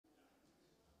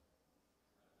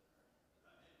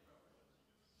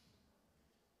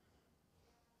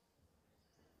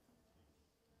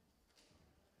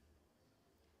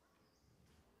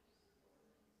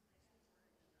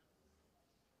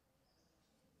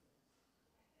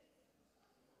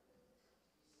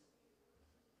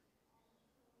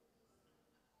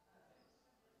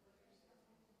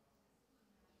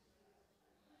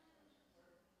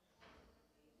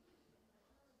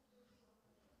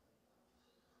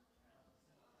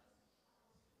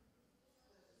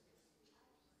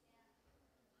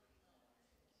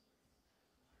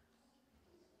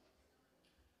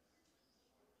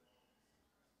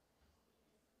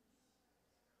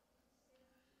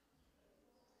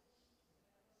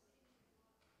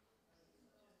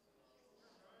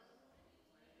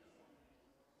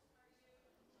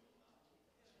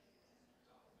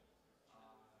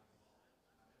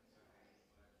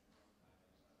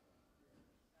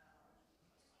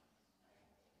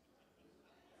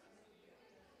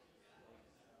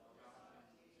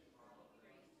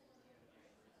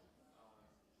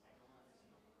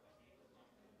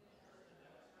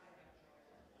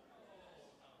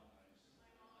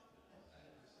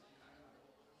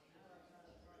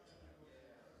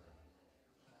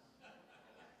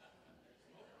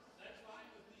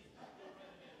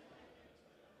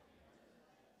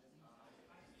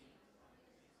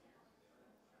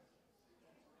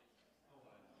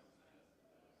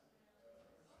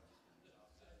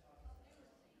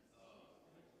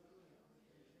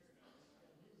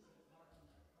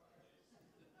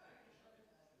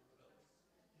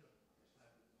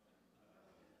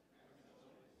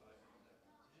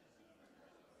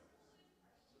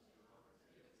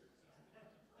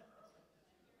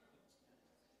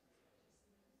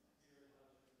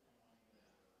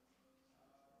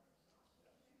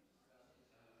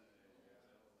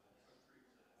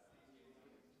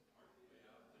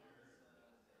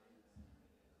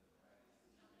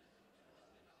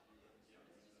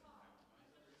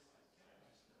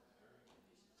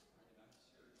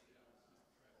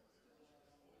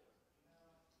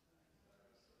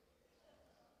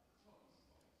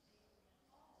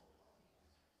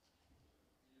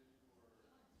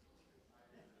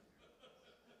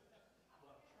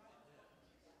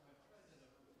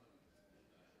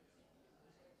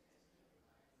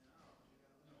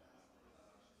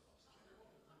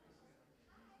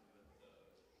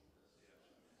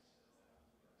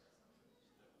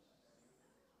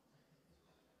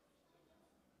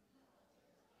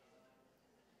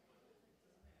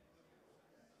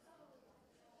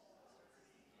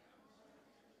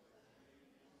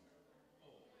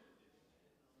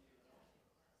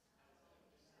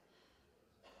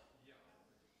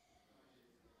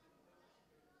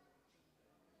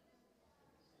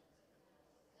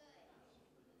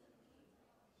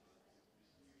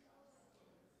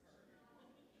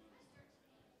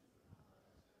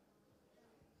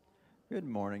Good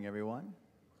morning, everyone.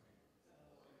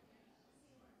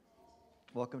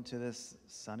 Welcome to this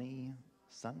sunny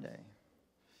Sunday.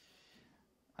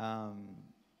 My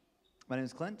name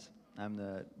is Clint. I'm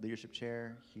the leadership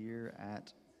chair here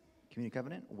at Community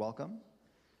Covenant. Welcome.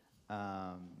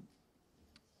 I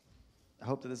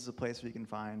hope that this is a place where you can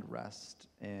find rest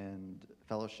and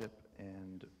fellowship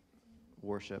and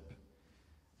worship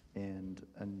and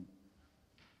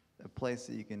a place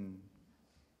that you can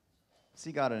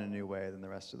see God in a new way than the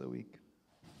rest of the week.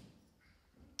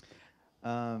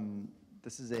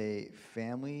 This is a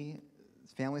family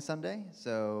Sunday,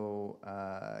 so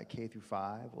K through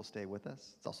 5 will stay with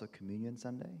us. It's also Communion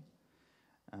Sunday.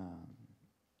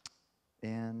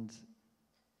 And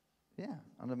yeah,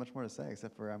 I don't have much more to say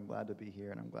except for I'm glad to be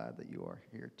here and I'm glad that you are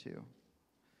here too.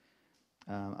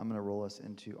 I'm going to roll us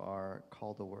into our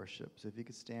call to worship. So if you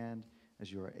could stand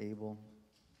as you are able.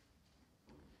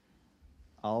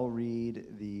 I'll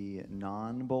read the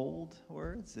non-bold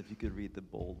words, if you could read the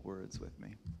bold words with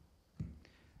me.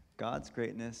 God's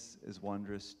greatness is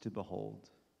wondrous to behold.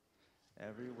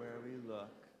 Everywhere we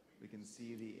look, we can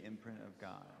see the imprint of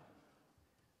God.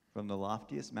 From the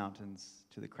loftiest mountains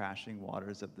to the crashing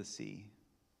waters of the sea,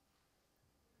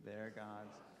 there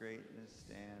God's greatness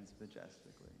stands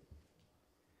majestically.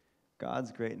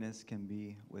 God's greatness can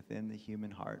be within the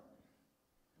human heart.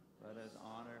 Let us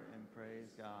honor and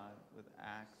praise God with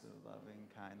acts of loving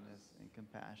kindness and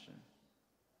compassion.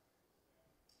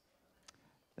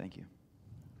 Thank you.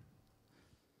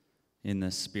 In the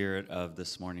spirit of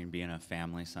this morning being a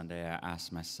family Sunday, I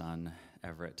asked my son,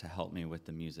 Everett, to help me with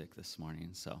the music this morning.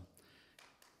 So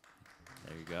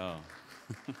there you go.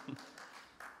 All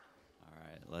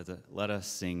right, let us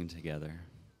sing together.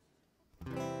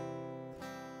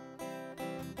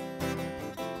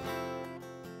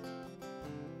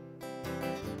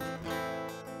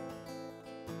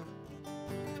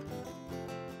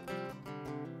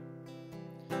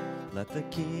 Let the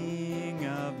King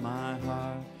of my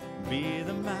heart be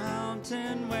the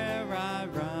mountain where I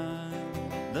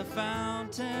run, the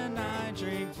fountain I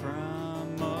drink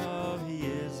from. Oh, he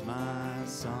is my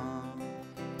song.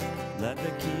 Let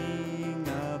the King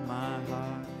of my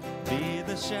heart be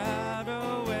the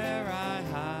shadow where I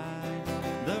hide,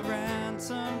 the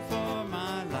ransom for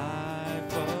my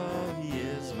life. Oh, he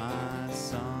is my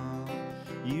song.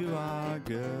 You are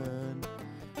good,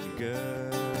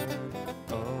 good.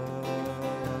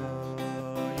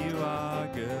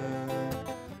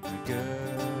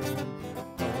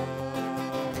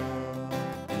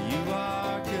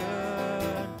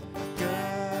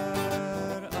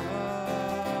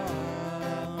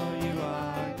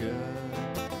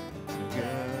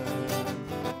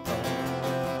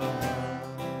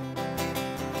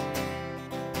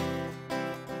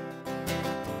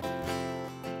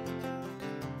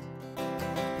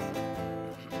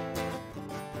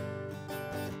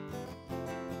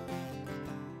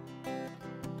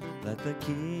 Let the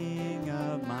King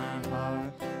of my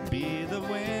heart be the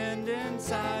wind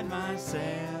inside my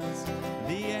sails,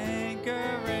 the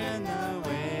anchor in the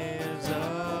waves.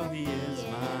 Oh, he is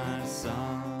my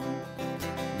song.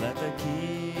 Let the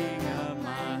King of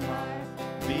my heart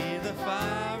be the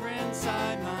fire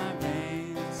inside my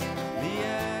veins, the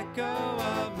echo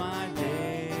of my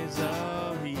days.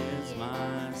 Oh, he is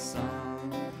my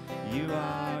song. You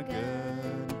are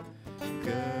good,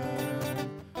 good.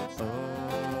 Oh.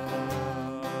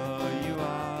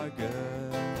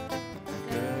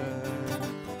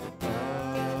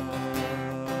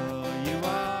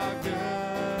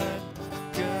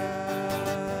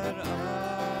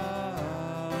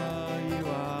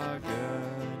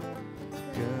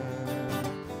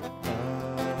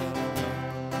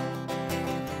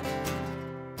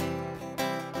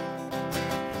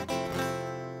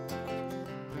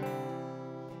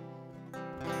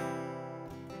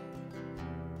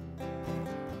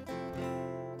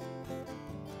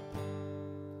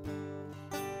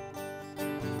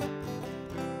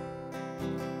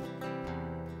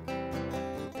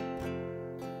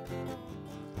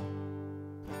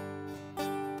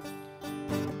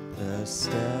 The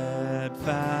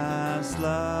steadfast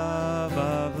love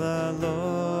of the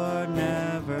Lord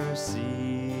never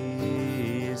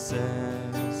ceases.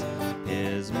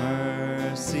 His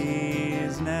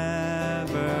mercies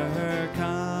never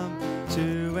come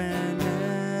to an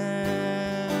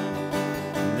end.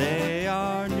 They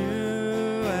are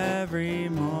new every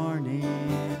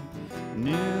morning,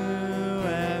 new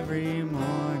every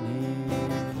morning.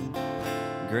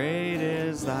 Great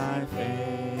is thy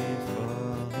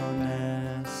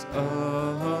faithfulness,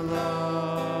 O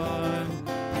Lord.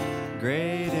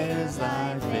 Great is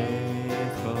thy faithfulness.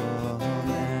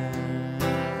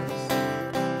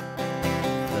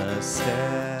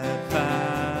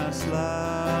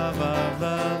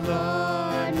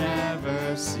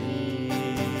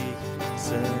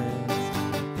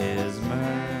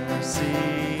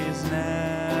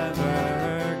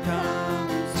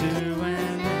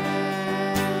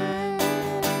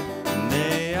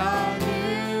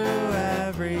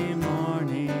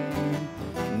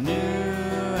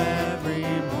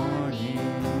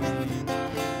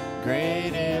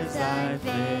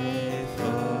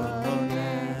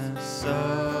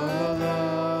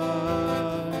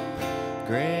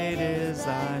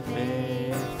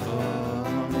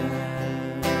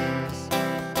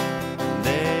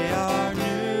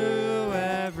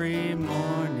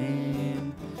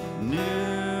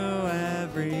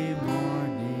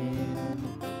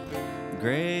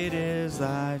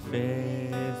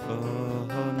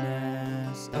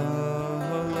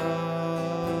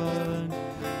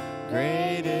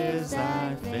 great is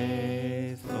thy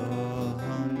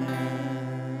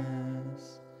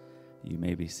faithfulness. You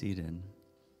may be seated.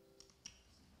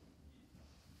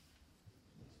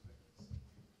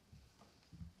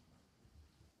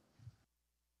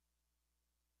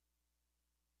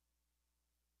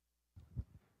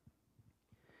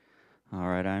 All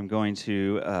right, I'm going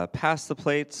to pass the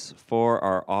plates for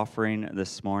our offering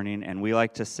this morning, and we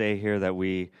like to say here that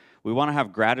we want to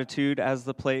have gratitude as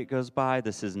the plate goes by.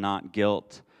 This is not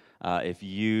guilt. If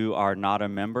you are not a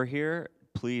member here,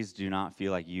 please do not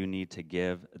feel like you need to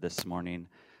give this morning.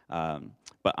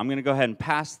 But I'm going to go ahead and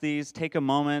pass these. Take a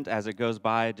moment as it goes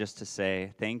by just to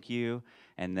say thank you,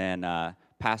 and then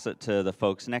pass it to the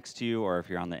folks next to you, or if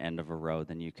you're on the end of a row,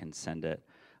 then you can send it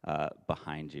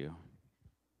behind you.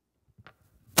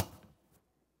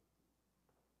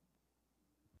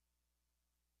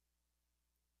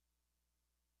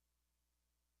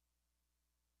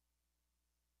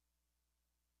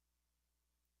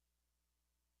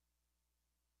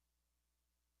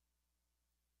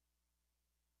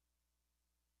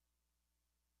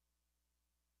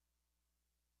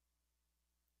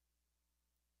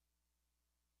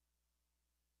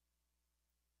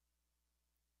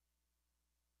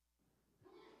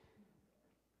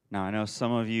 Now, I know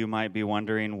some of you might be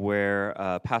wondering where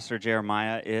Pastor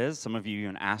Jeremiah is. Some of you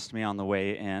even asked me on the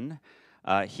way in.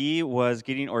 He was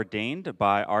getting ordained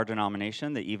by our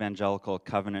denomination, the Evangelical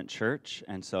Covenant Church.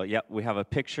 And so, yep, we have a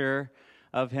picture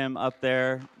of him up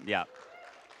there. Yeah.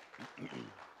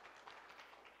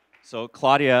 So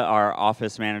Claudia, our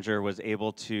office manager, was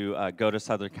able to go to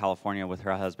Southern California with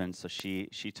her husband, so she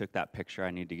took that picture.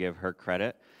 I need to give her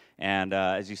credit. And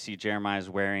as you see, Jeremiah is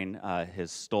wearing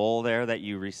his stole there that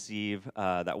you receive,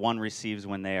 that one receives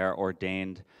when they are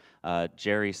ordained.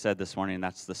 Jerry said this morning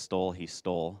that's the stole he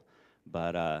stole.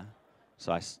 But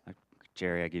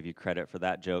Jerry, I give you credit for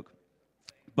that joke.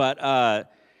 But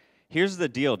here's the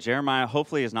deal. Jeremiah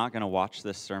hopefully is not going to watch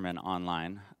this sermon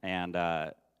online. And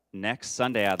next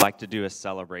Sunday, I'd like to do a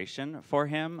celebration for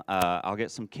him. I'll get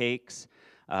some cakes.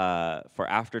 For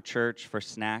after church, for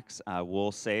snacks,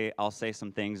 I'll say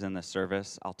some things in the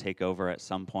service. I'll take over at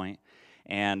some point.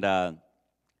 And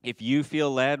if you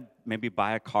feel led, maybe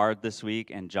buy a card this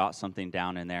week and jot something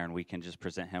down in there, and we can just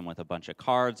present him with a bunch of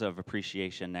cards of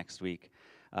appreciation next week,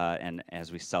 and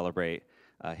as we celebrate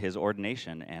his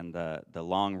ordination and the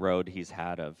long road he's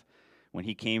had of when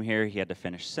he came here, he had to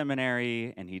finish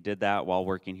seminary, and he did that while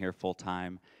working here full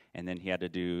time, and then he had to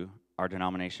do. Our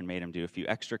denomination made him do a few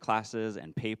extra classes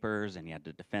and papers, and he had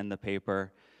to defend the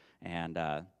paper, and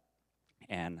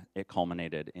it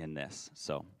culminated in this.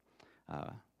 So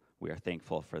we are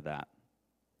thankful for that.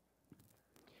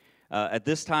 At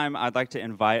this time, I'd like to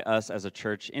invite us as a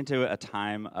church into a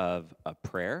time of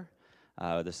prayer.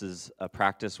 This is a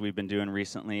practice we've been doing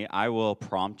recently. I will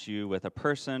prompt you with a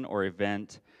person or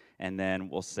event, and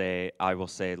then I will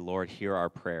say, Lord, hear our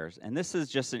prayers. And this is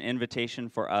just an invitation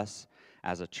for us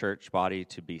as a church body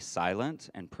to be silent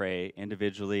and pray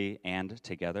individually and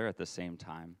together at the same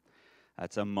time.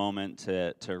 It's a moment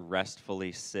to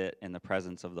restfully sit in the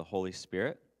presence of the Holy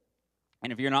Spirit.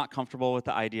 And if you're not comfortable with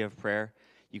the idea of prayer,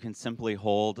 you can simply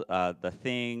hold the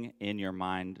thing in your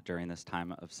mind during this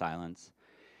time of silence.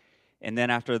 And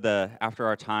then after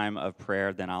our time of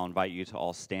prayer, then I'll invite you to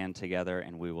all stand together,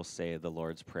 and we will say the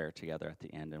Lord's Prayer together at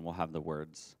the end, and we'll have the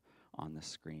words on the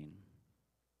screen.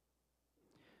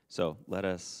 So let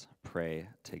us pray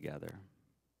together.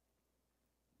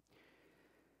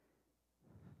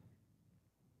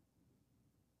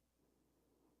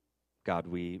 God,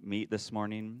 we meet this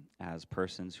morning as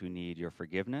persons who need your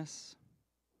forgiveness.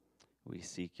 We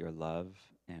seek your love,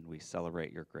 and we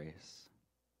celebrate your grace.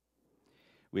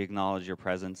 We acknowledge your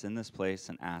presence in this place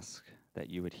and ask that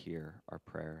you would hear our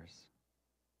prayers.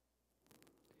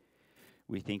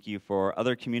 We thank you for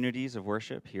other communities of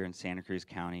worship here in Santa Cruz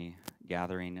County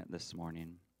gathering this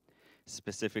morning.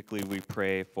 Specifically, we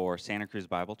pray for Santa Cruz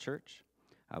Bible Church.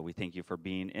 We thank you for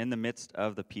being in the midst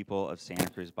of the people of Santa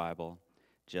Cruz Bible,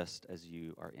 just as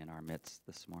you are in our midst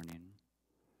this morning.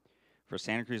 For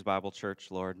Santa Cruz Bible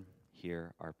Church, Lord,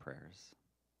 hear our prayers.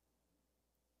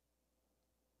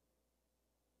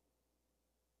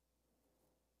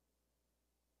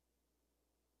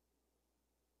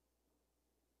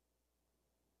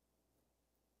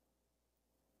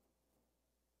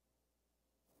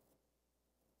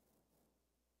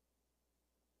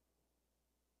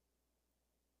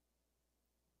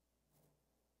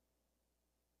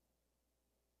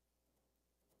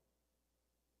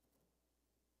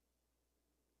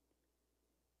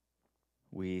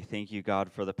 We thank you, God,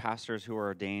 for the pastors who were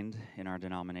ordained in our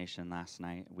denomination last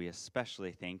night. We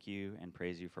especially thank you and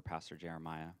praise you for Pastor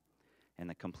Jeremiah. and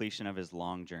the completion of his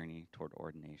long journey toward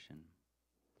ordination.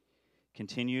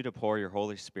 Continue to pour your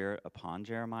Holy Spirit upon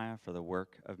Jeremiah for the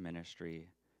work of ministry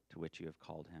to which you have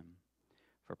called him.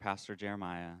 For Pastor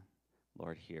Jeremiah,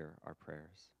 Lord, hear our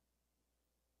prayers.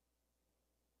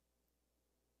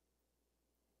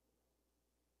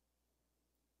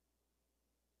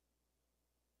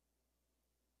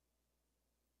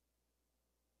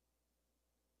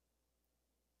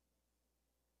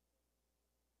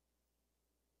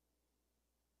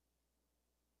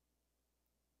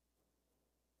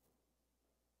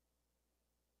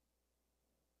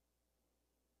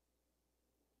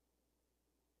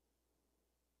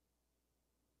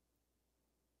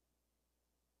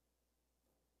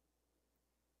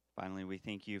 Finally, we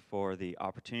thank you for the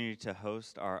opportunity to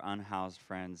host our unhoused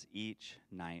friends each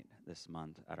night this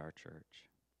month at our church.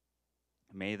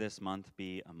 May this month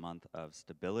be a month of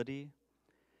stability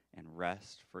and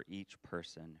rest for each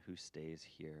person who stays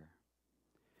here.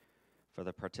 For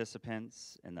the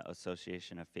participants in the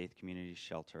Association of Faith Community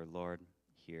Shelter, Lord,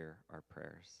 hear our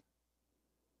prayers.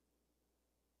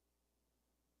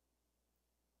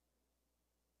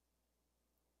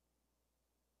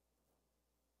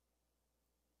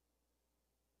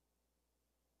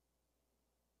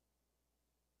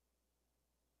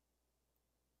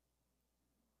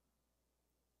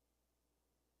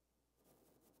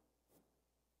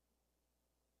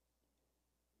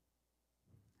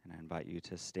 And I invite you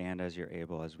to stand as you're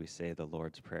able as we say the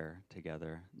Lord's Prayer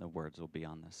together. The words will be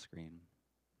on the screen.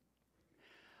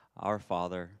 Our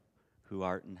Father, who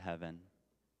art in heaven,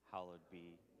 hallowed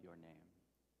be your name.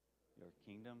 Your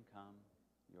kingdom come,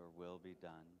 your will be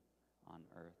done on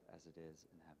earth as it is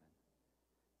in heaven.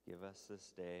 Give us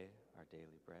this day our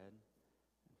daily bread,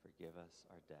 and forgive us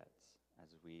our debts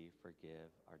as we forgive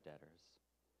our debtors.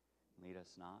 Lead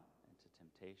us not into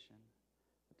temptation,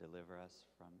 but deliver us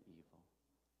from evil.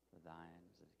 For thine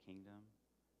is the kingdom,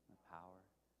 the power,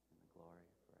 and the glory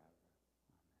forever.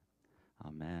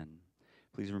 Amen.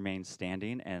 Please remain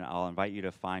standing, and I'll invite you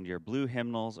to find your blue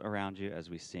hymnals around you as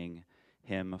we sing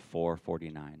hymn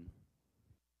 449.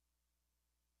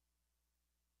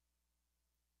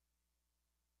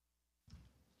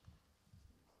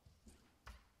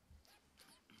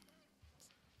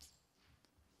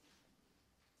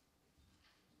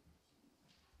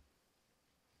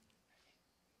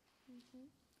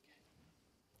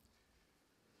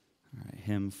 All right,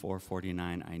 hymn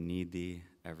 449, I Need Thee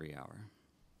Every Hour.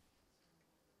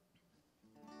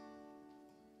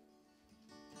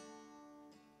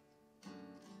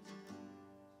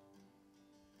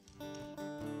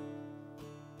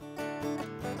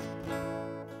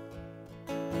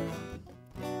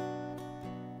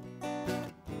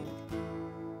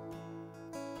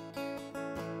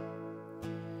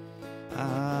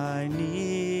 I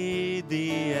need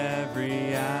thee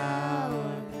every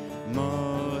hour,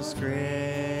 most gracious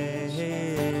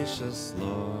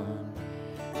Lord.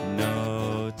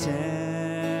 No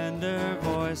tender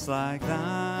voice like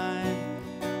thine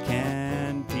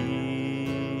can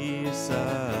peace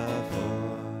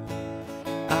afford.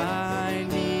 I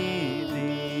need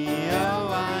thee,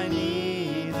 oh, I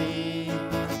need thee.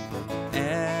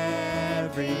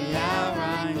 Every hour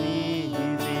I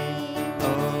need thee.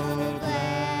 Oh,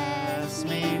 bless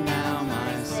me now,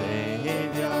 my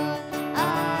Savior.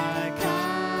 I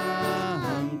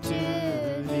come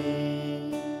to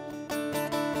thee.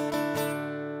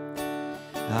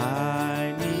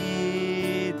 I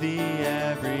need thee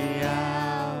every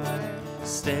hour.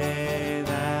 Stay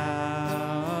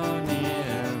thou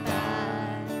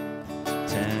nearby.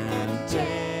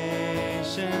 Temptations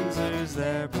lose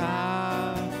their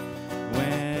power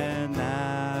when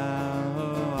thou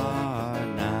art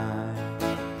nigh.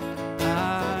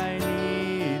 I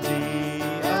need thee,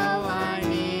 oh, I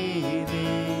need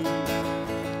thee.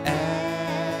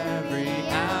 Every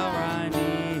hour I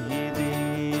need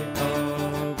thee.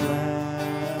 Oh,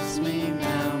 bless me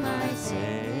now, my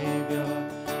Savior.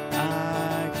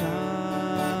 I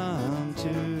come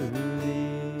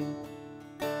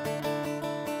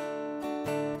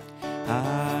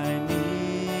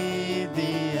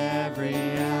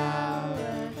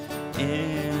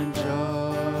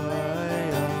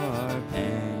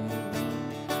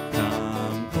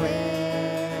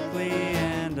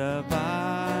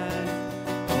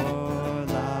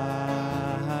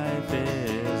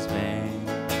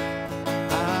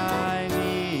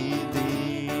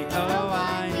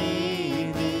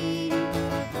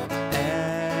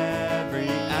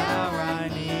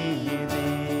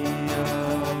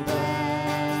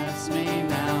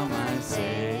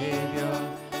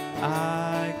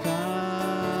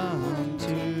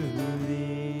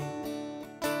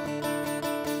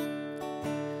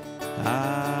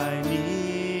I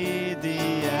need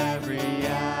thee every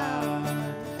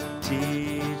hour.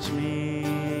 Teach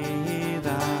me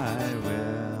thy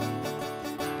will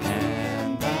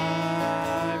and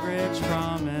thy rich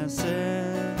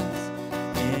promises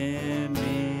in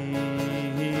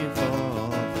me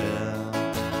fulfill.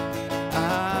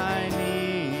 I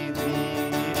need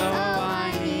thee, oh,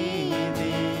 I need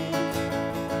thee.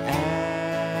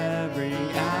 Every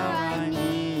hour I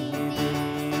need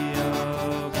thee.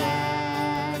 Oh,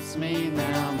 bless me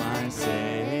now, my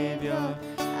Savior.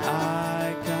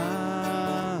 I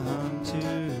come to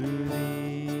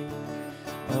thee.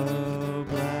 Oh,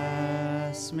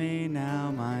 bless me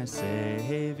now, my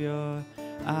Savior.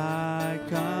 I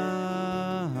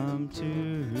come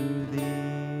to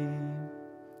thee.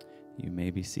 You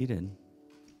may be seated.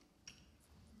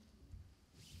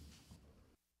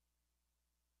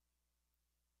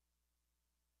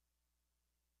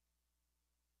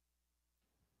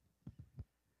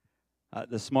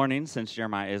 This morning, since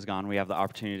Jeremiah is gone, we have the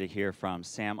opportunity to hear from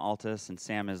Sam Altus, and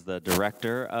Sam is the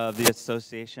director of the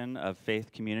Association of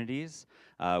Faith Communities,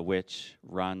 which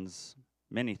runs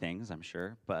many things, I'm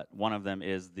sure, but one of them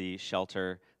is the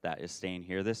shelter that is staying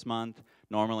here this month.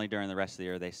 Normally, during the rest of the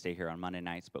year, they stay here on Monday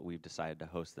nights, but we've decided to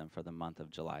host them for the month of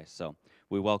July. So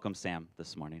we welcome Sam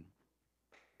this morning.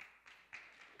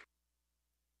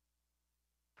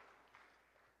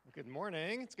 Good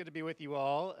morning. It's good to be with you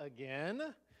all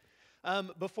again.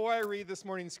 Before I read this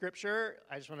morning's scripture,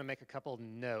 I just want to make a couple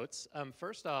notes.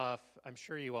 First off, I'm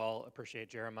sure you all appreciate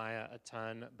Jeremiah a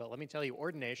ton, but let me tell you,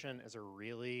 ordination is a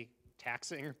really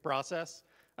taxing process.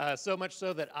 So much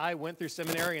so that I went through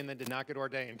seminary and then did not get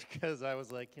ordained because I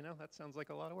was like, that sounds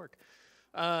like a lot of work.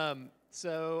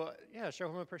 So yeah, show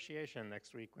him appreciation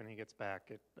next week when he gets back.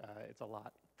 It's a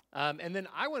lot. And then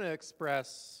I want to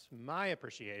express my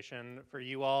appreciation for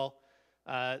you all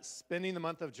spending the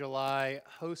month of July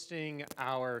hosting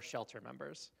our shelter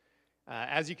members.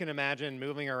 As you can imagine,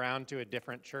 moving around to a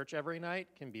different church every night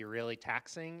can be really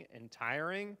taxing and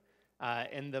tiring.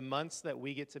 And the months that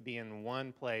we get to be in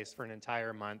one place for an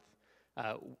entire month,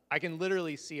 I can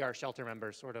literally see our shelter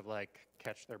members sort of like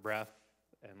catch their breath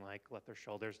and like let their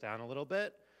shoulders down a little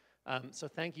bit. So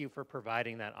thank you for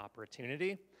providing that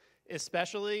opportunity.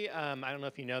 Especially, I don't know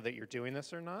if you know that you're doing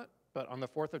this or not, but on the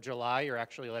 4th of July, you're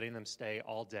actually letting them stay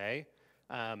all day.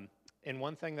 And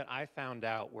one thing that I found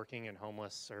out working in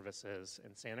homeless services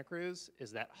in Santa Cruz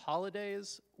is that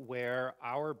holidays where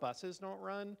our buses don't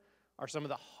run are some of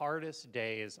the hardest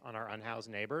days on our unhoused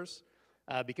neighbors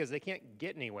because they can't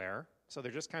get anywhere. So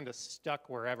they're just kind of stuck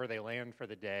wherever they land for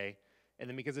the day. And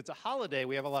then because it's a holiday,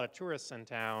 we have a lot of tourists in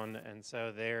town. And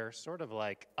so they're sort of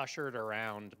like ushered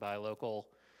around by local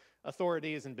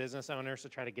authorities and business owners to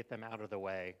try to get them out of the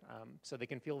way. So they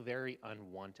can feel very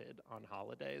unwanted on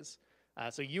holidays.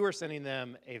 So you are sending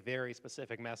them a very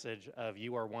specific message of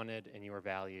you are wanted and you are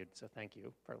valued. So thank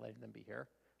you for letting them be here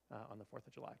on the 4th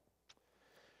of July.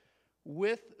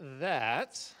 With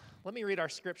that, let me read our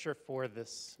scripture for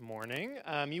this morning.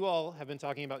 You all have been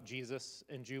talking about Jesus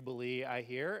and Jubilee, I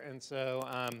hear. And so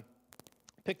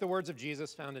pick the words of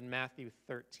Jesus found in Matthew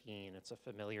 13. It's a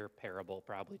familiar parable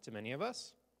probably to many of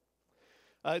us.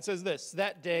 It says this: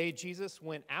 that day Jesus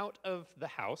went out of the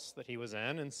house that he was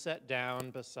in and sat down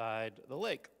beside the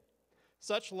lake.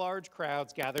 Such large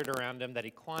crowds gathered around him that he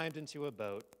climbed into a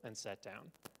boat and sat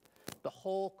down. The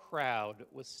whole crowd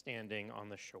was standing on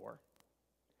the shore.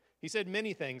 He said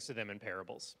many things to them in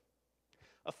parables.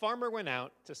 A farmer went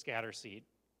out to scatter seed,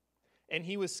 and as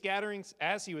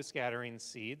he was scattering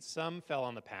seeds, some fell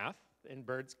on the path, and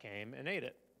birds came and ate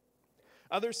it.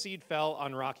 Other seed fell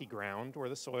on rocky ground where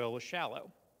the soil was shallow.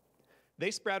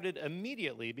 They sprouted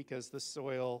immediately because the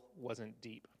soil wasn't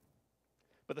deep.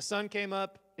 But the sun came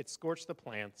up, it scorched the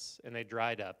plants, and they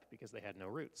dried up because they had no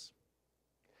roots.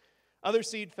 Other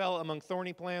seed fell among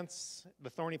thorny plants. The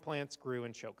thorny plants grew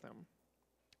and choked them.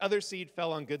 Other seed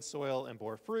fell on good soil and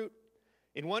bore fruit.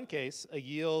 In one case, a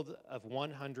yield of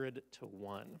 100 to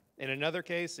 1. In another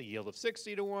case, a yield of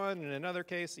 60 to 1. In another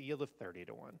case, a yield of 30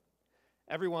 to 1.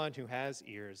 Everyone who has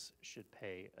ears should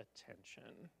pay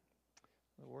attention.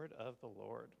 The word of the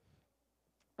Lord.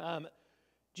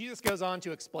 Jesus goes on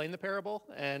to explain the parable,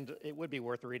 and it would be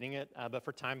worth reading it, but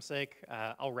for time's sake,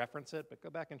 I'll reference it, but go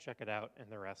back and check it out in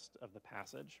the rest of the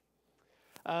passage.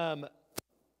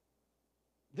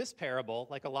 This parable,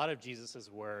 like a lot of Jesus'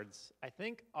 words, I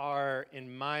think are,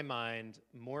 in my mind,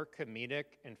 more comedic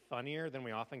and funnier than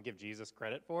we often give Jesus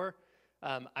credit for.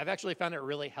 I've actually found it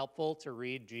really helpful to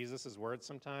read Jesus' words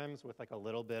sometimes with like a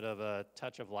little bit of a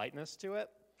touch of lightness to it,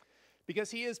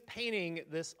 because he is painting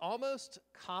this almost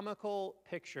comical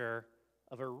picture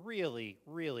of a really,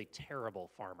 really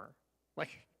terrible farmer.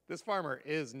 Like, this farmer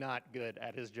is not good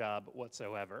at his job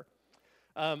whatsoever.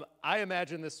 I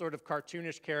imagine this sort of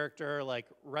cartoonish character, like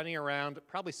running around,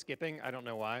 probably skipping. I don't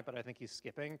know why, but I think he's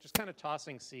skipping, just kind of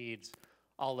tossing seeds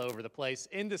all over the place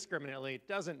indiscriminately. It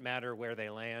doesn't matter where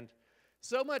they land.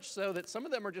 So much so that some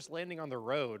of them are just landing on the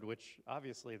road, which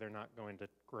obviously they're not going to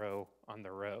grow on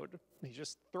the road. He's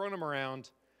just throwing them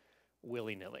around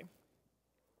willy-nilly.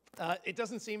 It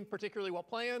doesn't seem particularly well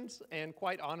planned, and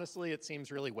quite honestly, it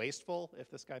seems really wasteful if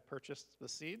this guy purchased the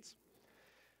seeds.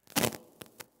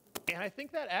 And I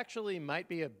think that actually might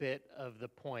be a bit of the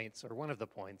points, or one of the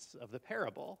points of the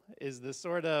parable, is the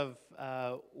sort of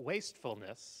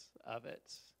wastefulness of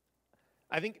it.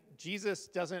 I think Jesus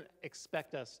doesn't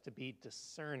expect us to be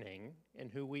discerning in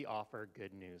who we offer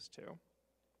good news to.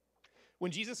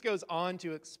 When Jesus goes on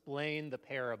to explain the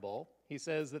parable, he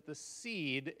says that the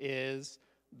seed is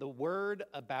the word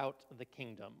about the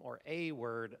kingdom, or a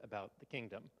word about the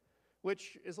kingdom,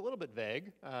 which is a little bit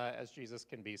vague, as Jesus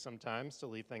can be sometimes, to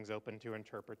leave things open to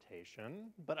interpretation.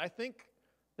 But I think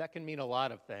that can mean a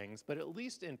lot of things. But at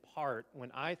least in part, when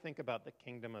I think about the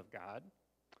kingdom of God,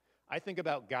 I think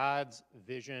about God's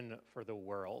vision for the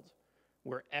world,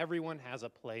 where everyone has a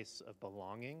place of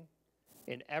belonging,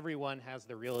 and everyone has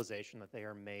the realization that they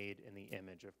are made in the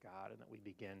image of God, and that we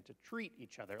begin to treat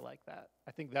each other like that.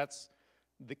 I think that's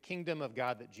the kingdom of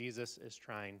God that Jesus is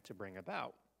trying to bring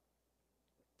about.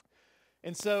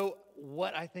 And so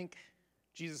what I think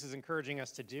Jesus is encouraging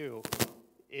us to do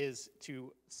is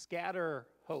to scatter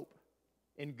hope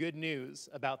and good news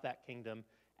about that kingdom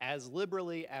as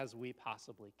liberally as we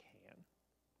possibly can.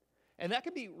 And that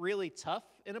can be really tough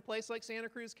in a place like Santa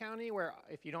Cruz County, where,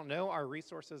 if you don't know, our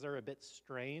resources are a bit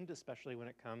strained, especially when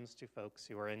it comes to folks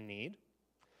who are in need.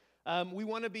 We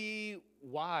want to be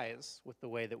wise with the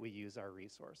way that we use our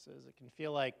resources. It can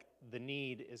feel like the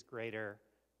need is greater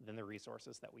than the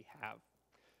resources that we have.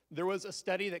 There was a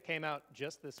study that came out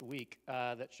just this week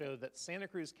that showed that Santa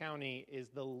Cruz County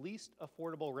is the least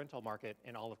affordable rental market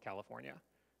in all of California.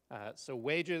 So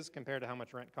wages compared to how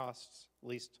much rent costs,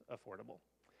 least affordable.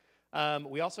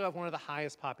 We also have one of the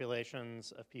highest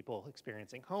populations of people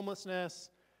experiencing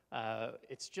homelessness.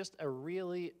 It's just a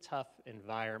really tough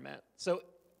environment. So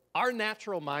our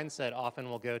natural mindset often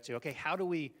will go to, okay, how do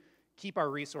we keep our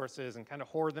resources and kind of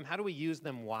hoard them? How do we use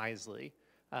them wisely?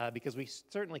 Because we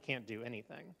certainly can't do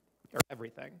anything or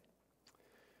everything.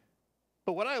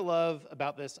 But what I love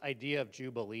about this idea of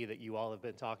Jubilee that you all have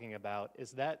been talking about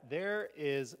is that there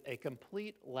is a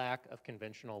complete lack of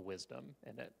conventional wisdom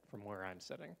in it from where I'm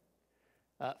sitting.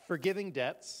 Forgiving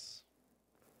debts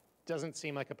doesn't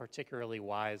seem like a particularly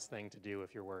wise thing to do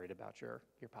if you're worried about your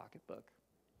pocketbook.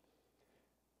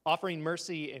 Offering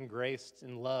mercy and grace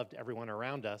and love to everyone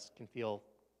around us can feel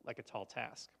like a tall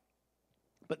task.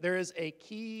 But there is a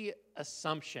key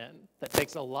assumption that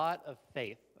takes a lot of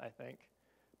faith, I think,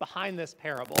 behind this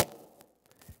parable,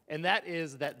 and that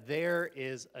is that there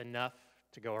is enough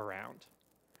to go around.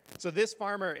 So this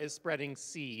farmer is spreading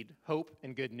seed, hope,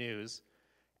 and good news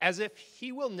as if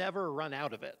he will never run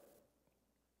out of it.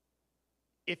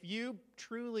 If you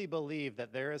truly believe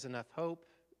that there is enough hope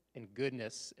and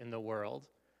goodness in the world,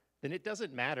 then it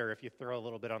doesn't matter if you throw a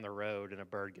little bit on the road and a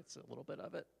bird gets a little bit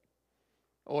of it,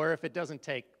 or if it doesn't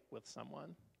take with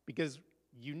someone, because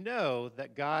you know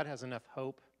that God has enough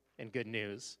hope and good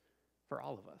news for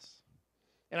all of us.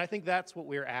 And I think that's what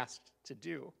we're asked to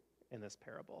do in this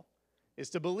parable, is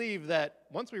to believe that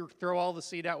once we throw all the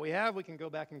seed out we have, we can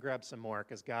go back and grab some more,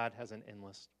 because God has an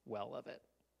endless well of it.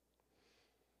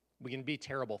 We can be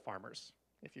terrible farmers,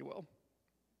 if you will.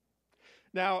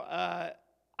 Now,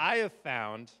 I have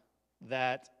found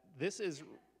that this is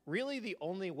really the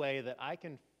only way that I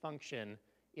can function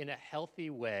in a healthy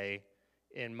way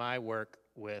in my work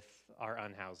with our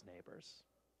unhoused neighbors.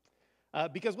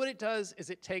 Because what it does is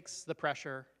it takes the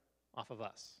pressure off of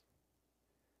us.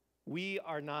 We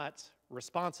are not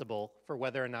responsible for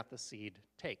whether or not the seed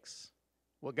takes.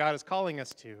 What God is calling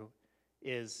us to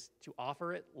is to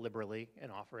offer it liberally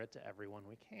and offer it to everyone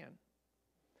we can.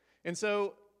 And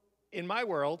so in my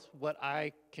world, what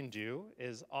I can do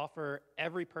is offer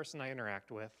every person I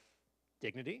interact with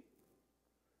dignity,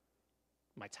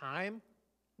 my time,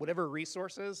 whatever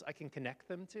resources I can connect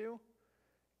them to.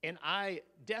 And I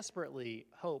desperately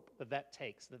hope that that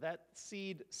takes, that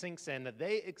seed sinks in, that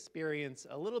they experience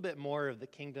a little bit more of the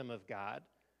kingdom of God,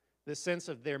 the sense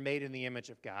of they're made in the image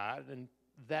of God, and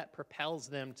that propels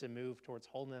them to move towards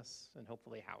wholeness and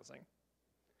hopefully housing.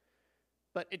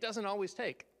 But it doesn't always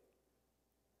take.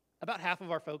 About half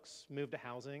of our folks move to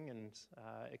housing and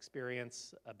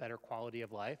experience a better quality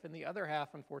of life, and the other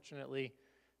half, unfortunately,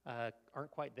 aren't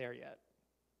quite there yet.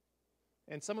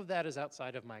 And some of that is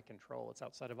outside of my control. It's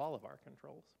outside of all of our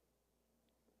controls.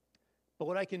 But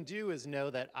what I can do is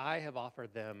know that I have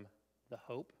offered them the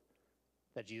hope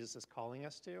that Jesus is calling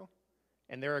us to.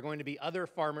 And there are going to be other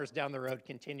farmers down the road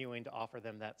continuing to offer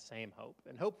them that same hope.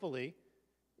 And hopefully,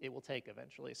 it will take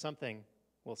eventually. Something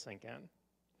will sink in.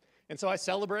 And so I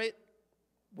celebrate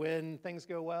when things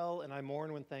go well, and I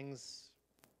mourn when things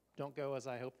don't go as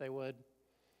I hope they would.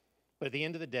 But at the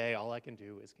end of the day, all we can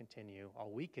do is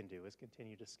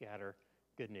continue to scatter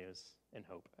good news and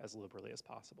hope as liberally as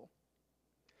possible.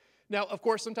 Now, of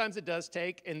course, sometimes it does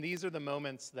take, and these are the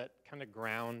moments that kind of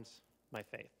ground my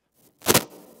faith.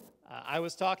 I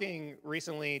was talking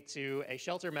recently to a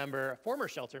former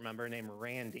shelter member named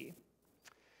Randy.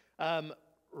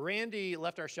 Randy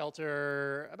left our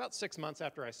shelter about 6 months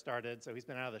after I started, so he's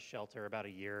been out of the shelter about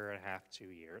 1.5 years, 2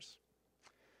 years.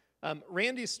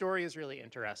 Randy's story is really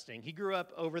interesting. He grew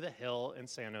up over the hill in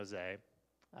San Jose.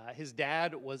 His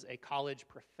dad was a college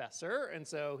professor, and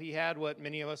so he had what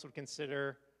many of us would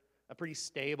consider a pretty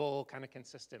stable, kind of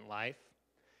consistent life.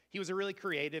 He was a really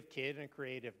creative kid and a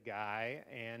creative guy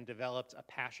and developed a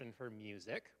passion for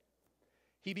music.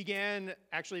 He began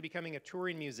actually becoming a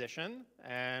touring musician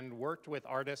and worked with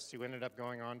artists who ended up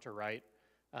going on to write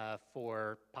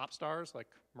for pop stars like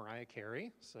Mariah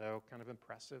Carey, so kind of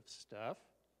impressive stuff.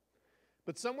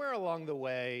 But somewhere along the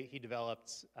way, he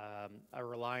developed a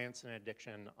reliance and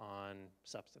addiction on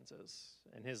substances,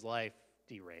 and his life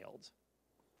derailed.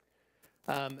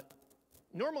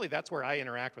 Normally, that's where I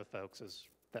interact with folks, is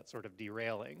that sort of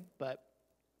derailing. But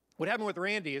what happened with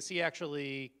Randy is he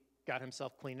actually got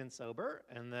himself clean and sober,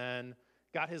 and then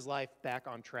got his life back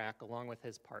on track along with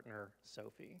his partner,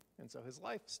 Sophie. And so his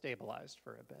life stabilized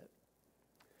for a bit.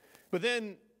 But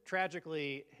then,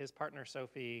 tragically, his partner,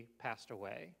 Sophie, passed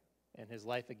away, and his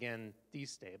life again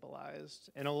destabilized.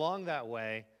 And along that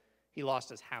way, he lost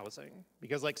his housing.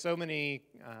 Because like so many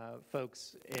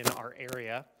folks in our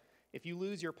area, if you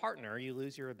lose your partner, you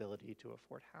lose your ability to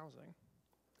afford housing.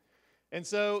 And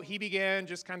so he began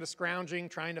just kind of scrounging,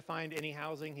 trying to find any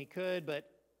housing he could, but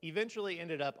eventually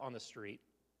ended up on the street.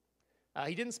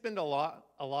 He didn't spend a lot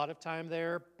of time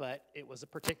there, but it was a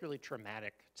particularly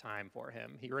traumatic time for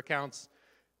him. He recounts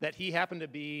that he happened to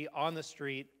be on the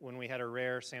street when we had a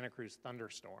rare Santa Cruz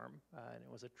thunderstorm, and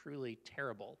it was a truly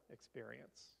terrible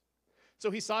experience. So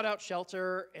he sought out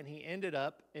shelter, and he ended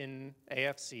up in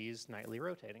AFC's nightly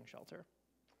rotating shelter.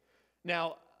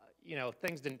 Now,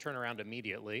 things didn't turn around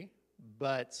immediately,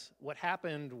 but what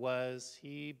happened was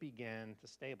he began to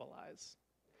stabilize.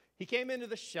 He came into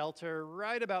the shelter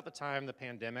right about the time the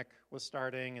pandemic was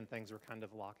starting and things were kind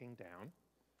of locking down.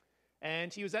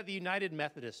 And he was at the United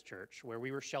Methodist Church, where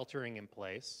we were sheltering in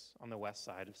place on the west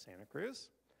side of Santa Cruz.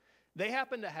 They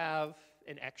happened to have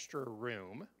an extra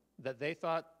room that they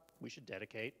thought we should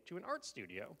dedicate to an art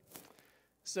studio.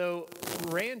 So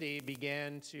Randy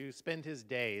began to spend his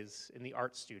days in the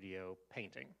art studio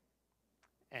painting.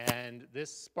 And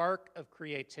this spark of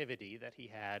creativity that he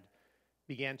had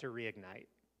began to reignite.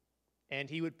 And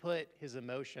he would put his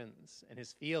emotions and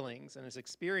his feelings and his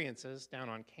experiences down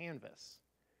on canvas.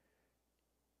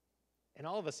 And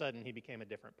all of a sudden, he became a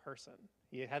different person.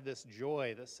 He had this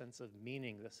joy, this sense of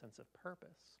meaning, this sense of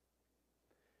purpose.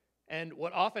 And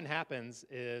what often happens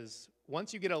is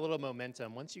once you get a little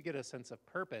momentum, once you get a sense of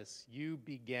purpose, you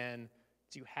begin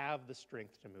to have the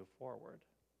strength to move forward.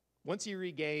 Once you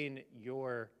regain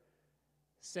your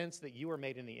sense that you are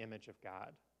made in the image of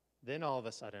God, then all of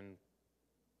a sudden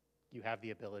you have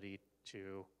the ability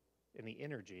to, and the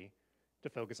energy, to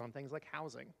focus on things like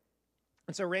housing.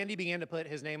 And so Randy began to put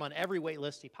his name on every wait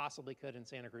list he possibly could in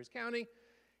Santa Cruz County,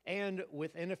 and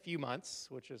within a few months,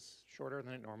 which is shorter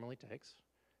than it normally takes,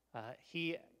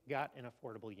 he got an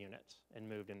affordable unit and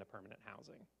moved into permanent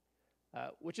housing,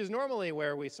 which is normally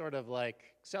where we sort of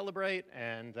like celebrate,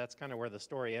 and that's kind of where the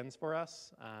story ends for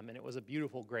us, and it was a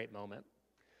beautiful, great moment.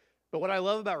 But what I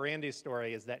love about Randy's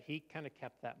story is that he kind of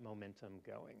kept that momentum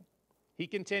going. He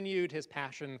continued his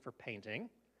passion for painting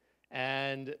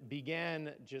and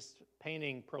began just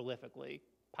painting prolifically,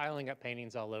 piling up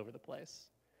paintings all over the place.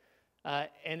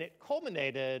 And it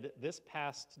culminated this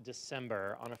past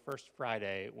December on a First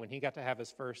Friday when he got to have his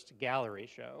first gallery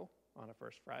show on a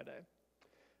First Friday.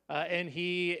 And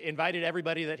he invited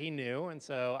everybody that he knew, and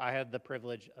so I had the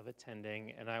privilege of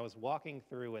attending, and I was walking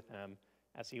through with him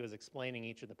as he was explaining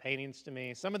each of the paintings to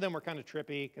me. Some of them were kind of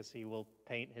trippy because he will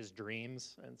paint his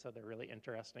dreams, and so they're really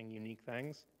interesting, unique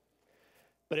things.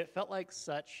 But it felt like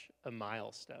such a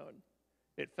milestone.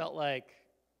 It felt like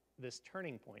this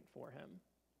turning point for him.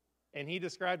 And he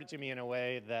described it to me in a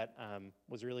way that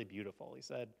was really beautiful. He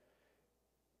said,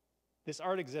 "This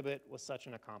art exhibit was such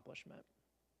an accomplishment.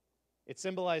 It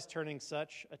symbolized turning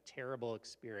such a terrible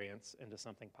experience into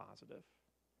something positive.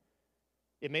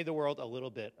 It made the world a little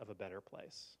bit of a better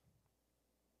place.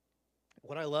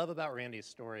 What I love about Randy's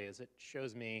story is it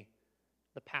shows me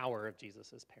the power of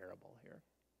Jesus' parable here.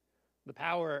 The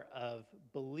power of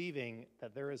believing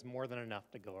that there is more than enough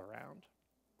to go around.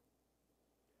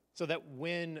 So that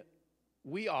when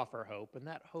we offer hope, and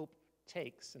that hope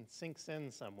takes and sinks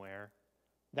in somewhere,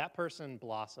 that person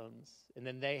blossoms, and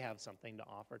then they have something to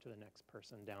offer to the next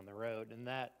person down the road. And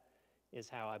that is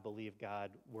how I believe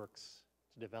God works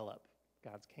to develop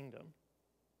God's kingdom.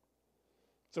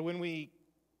 So when we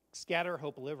scatter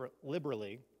hope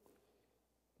liberally,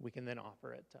 we can then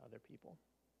offer it to other people.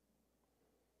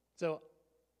 So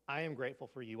I am grateful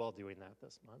for you all doing that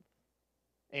this month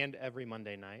and every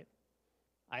Monday night.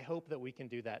 I hope that we can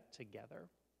do that together,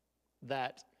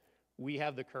 that we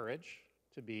have the courage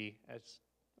to be, as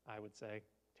I would say,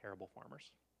 terrible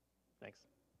farmers. Thanks.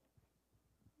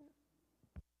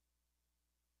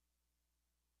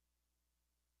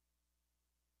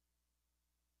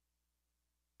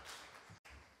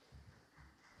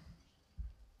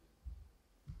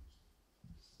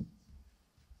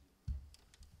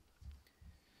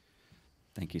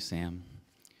 Thank you, Sam.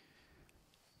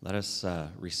 Let us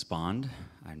respond.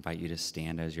 I invite you to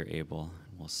stand as you're able.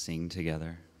 We'll sing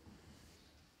together.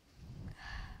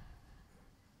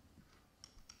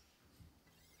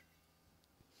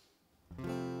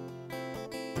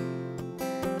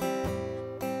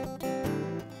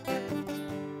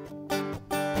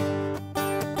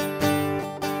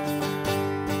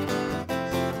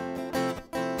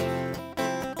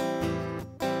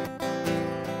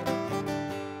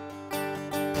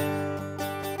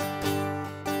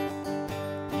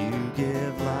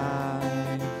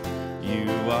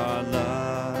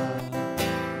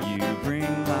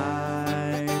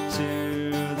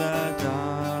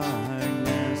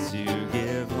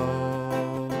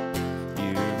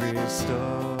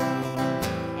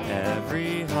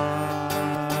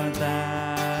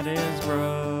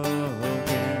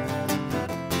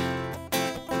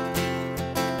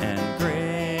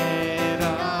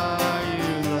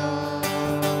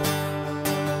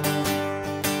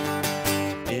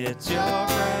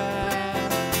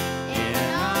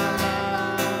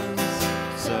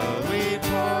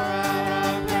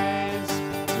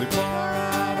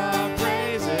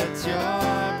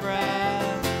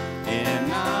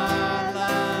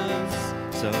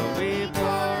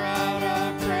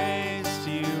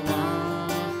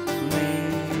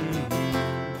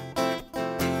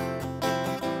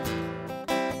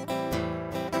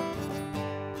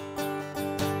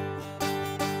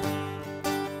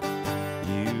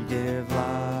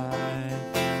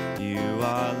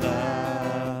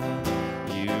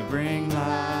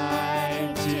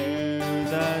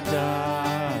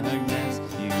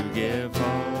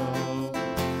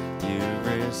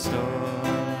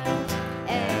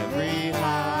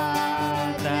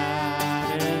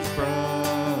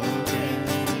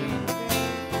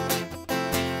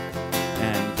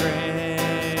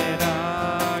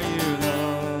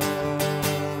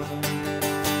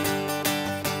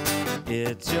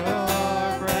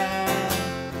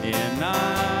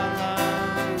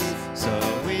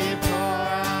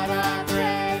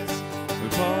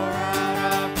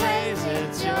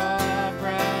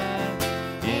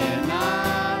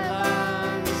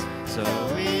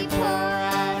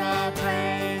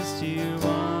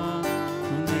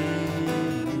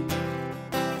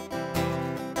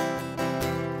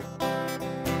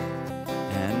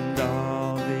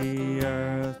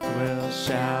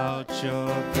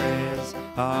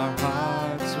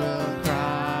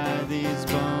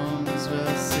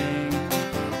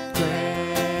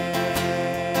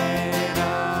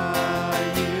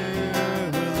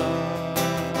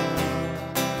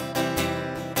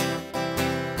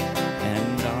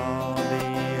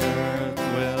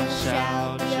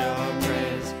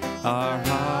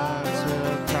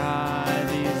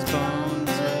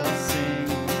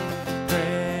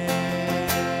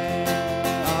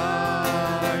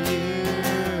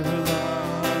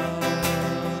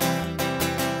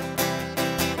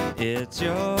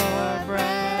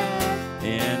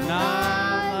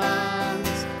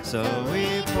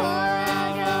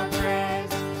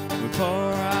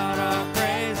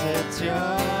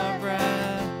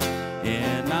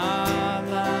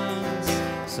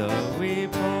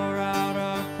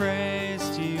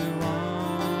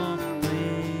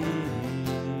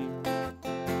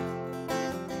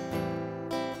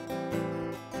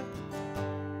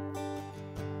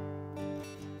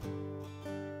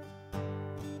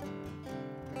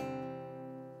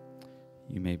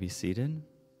 You may be seated.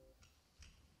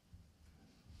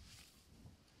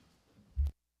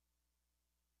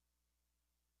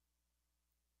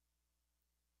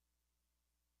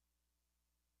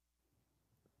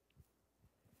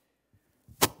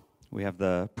 We have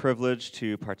the privilege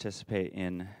to participate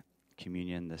in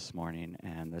communion this morning,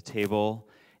 and the table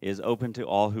is open to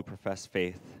all who profess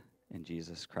faith in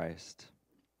Jesus Christ.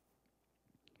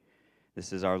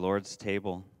 This is our Lord's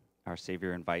table. Our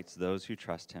Savior invites those who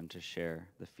trust him to share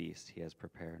the feast he has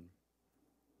prepared.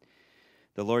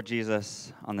 The Lord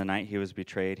Jesus, on the night he was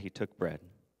betrayed, he took bread,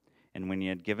 and when he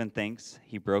had given thanks,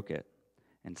 he broke it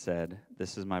and said,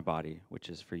 "This is my body, which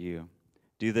is for you.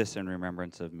 Do this in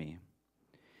remembrance of me."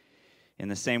 In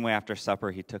the same way, after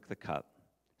supper, he took the cup,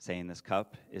 saying, "This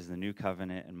cup is the new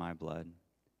covenant in my blood.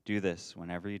 Do this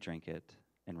whenever you drink it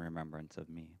in remembrance of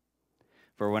me.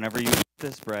 For whenever you eat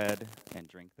this bread and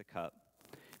drink the cup,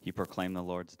 you proclaim the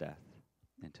Lord's death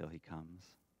until he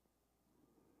comes."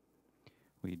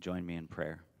 Will you join me in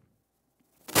prayer?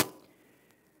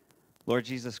 Lord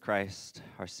Jesus Christ,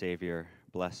 our Savior,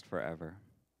 blessed forever,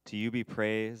 to you be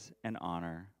praise and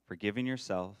honor for giving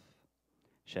yourself,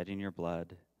 shedding your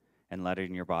blood, and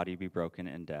letting your body be broken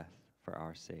in death for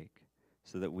our sake,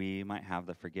 so that we might have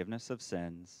the forgiveness of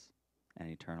sins and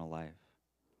eternal life.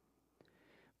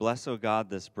 Bless, O God,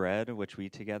 this bread which we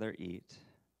together eat,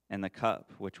 and the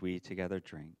cup which we together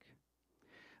drink.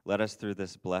 Let us, through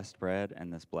this blessed bread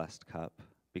and this blessed cup,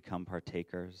 become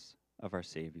partakers of our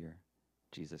Savior,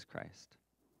 Jesus Christ.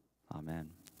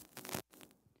 Amen.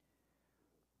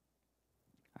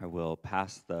 I will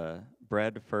pass the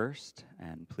bread first,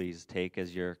 and please take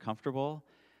as you're comfortable,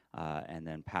 and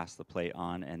then pass the plate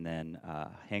on, and then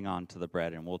hang on to the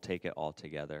bread, and we'll take it all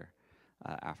together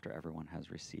after everyone has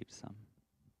received some.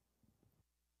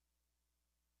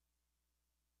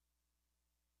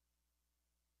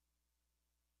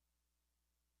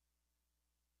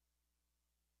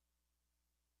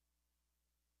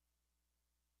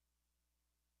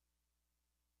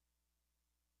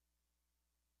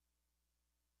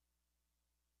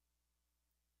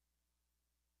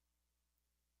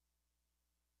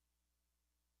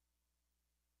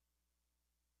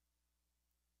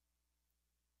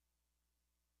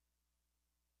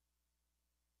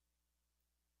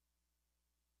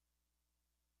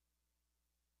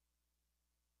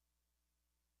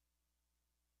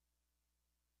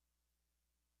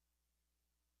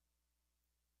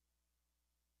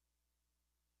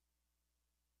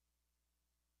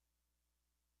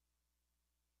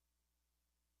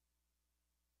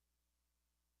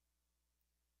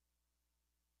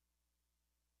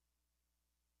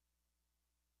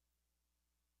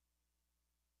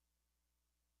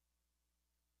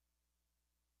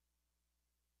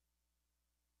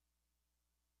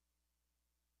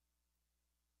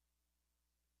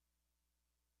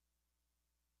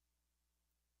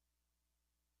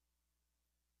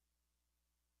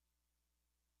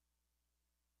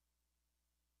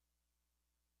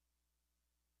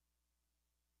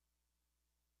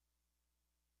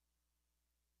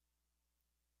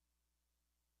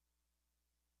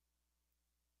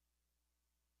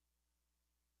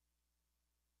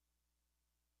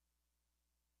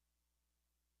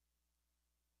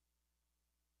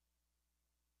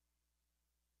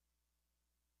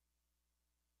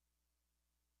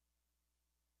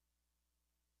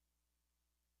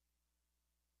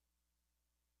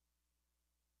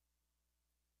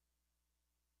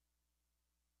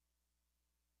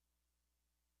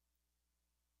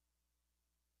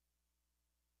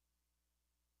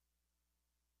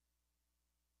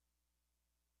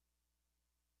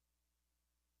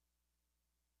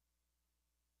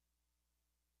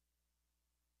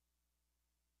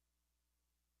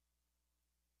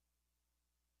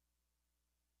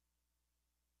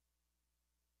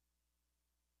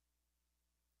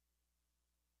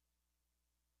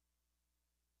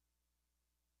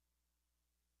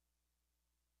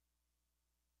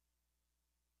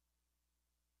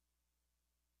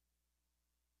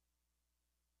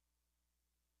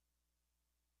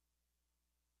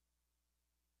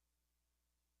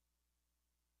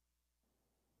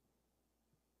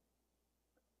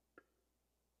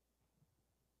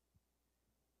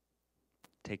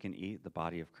 Take and eat the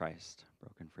body of Christ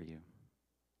broken for you.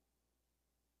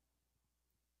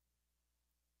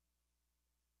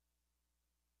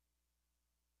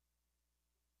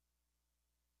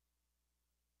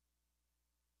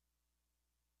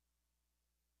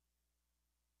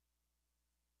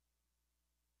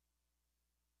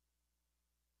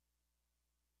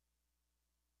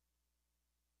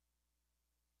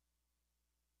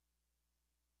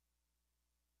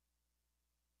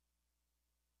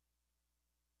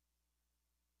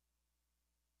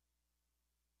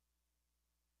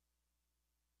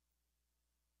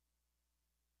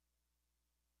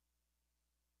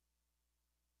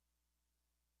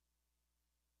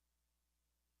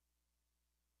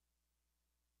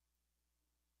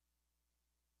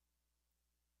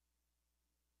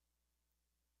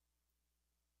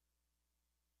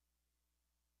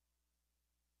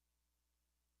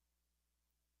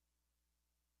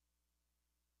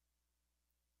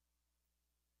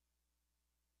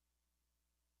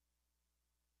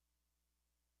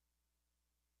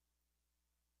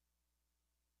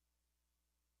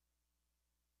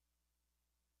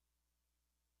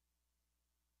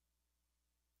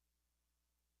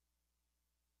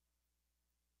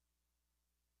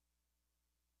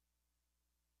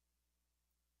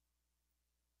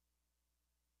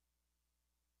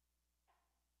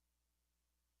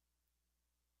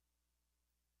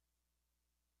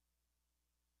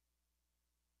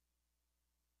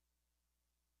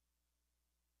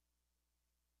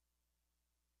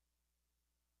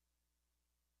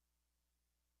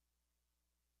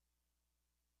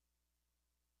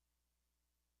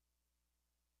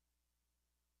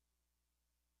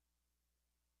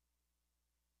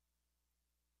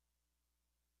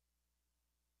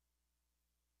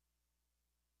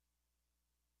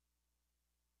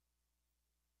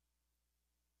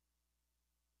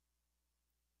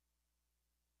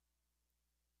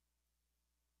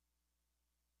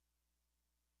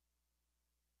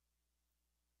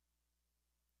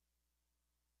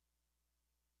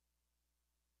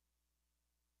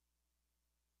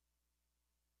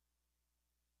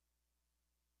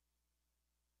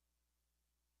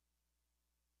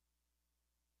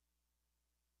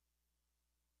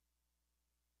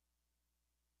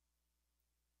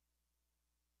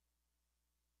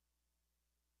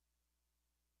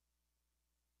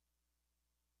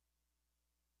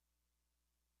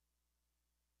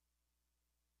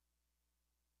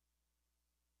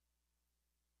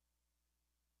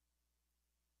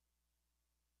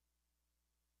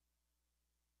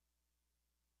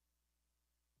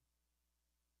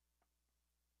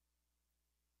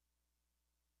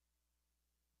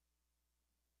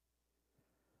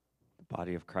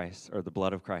 body of Christ, or the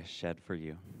blood of Christ shed for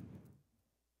you.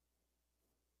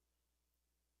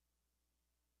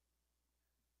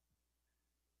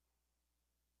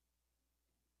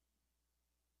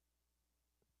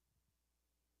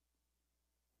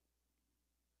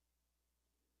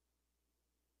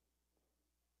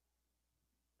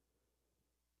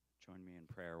 Join me in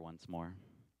prayer once more.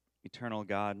 Eternal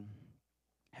God,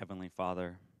 Heavenly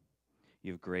Father,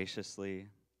 you've graciously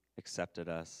accepted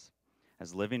us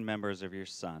as living members of your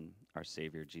Son, our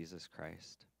Savior, Jesus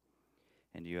Christ.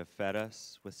 And you have fed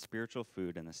us with spiritual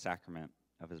food in the sacrament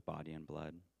of his body and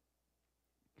blood.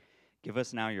 Give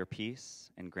us now your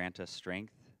peace and grant us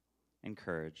strength and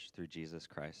courage through Jesus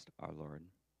Christ our Lord.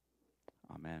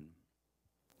 Amen.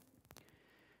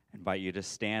 I invite you to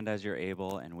stand as you're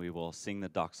able, and we will sing the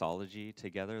doxology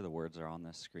together. The words are on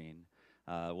the screen.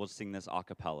 We'll sing this a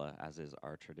cappella, as is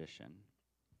our tradition.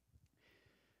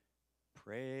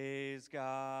 Praise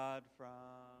God from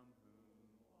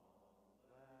whom all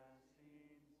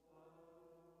blessings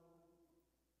flow.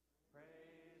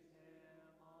 Praise him,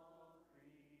 all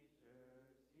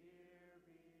creatures here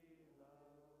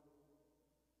below.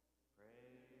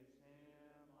 Praise him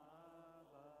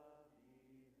above the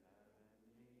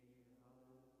heavenly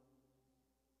host.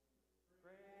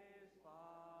 Praise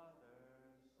Father,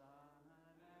 Son,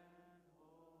 and Holy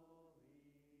Ghost.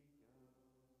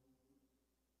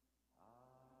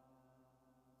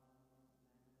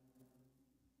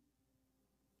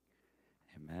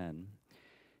 Amen.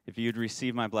 If you'd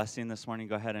receive my blessing this morning,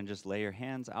 go ahead and just lay your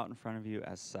hands out in front of you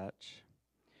as such.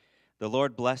 The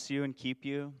Lord bless you and keep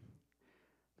you.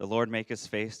 The Lord make his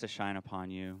face to shine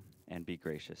upon you and be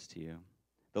gracious to you.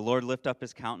 The Lord lift up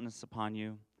his countenance upon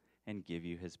you and give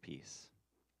you his peace.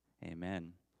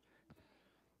 Amen.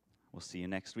 We'll see you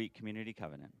next week, Community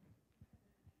Covenant.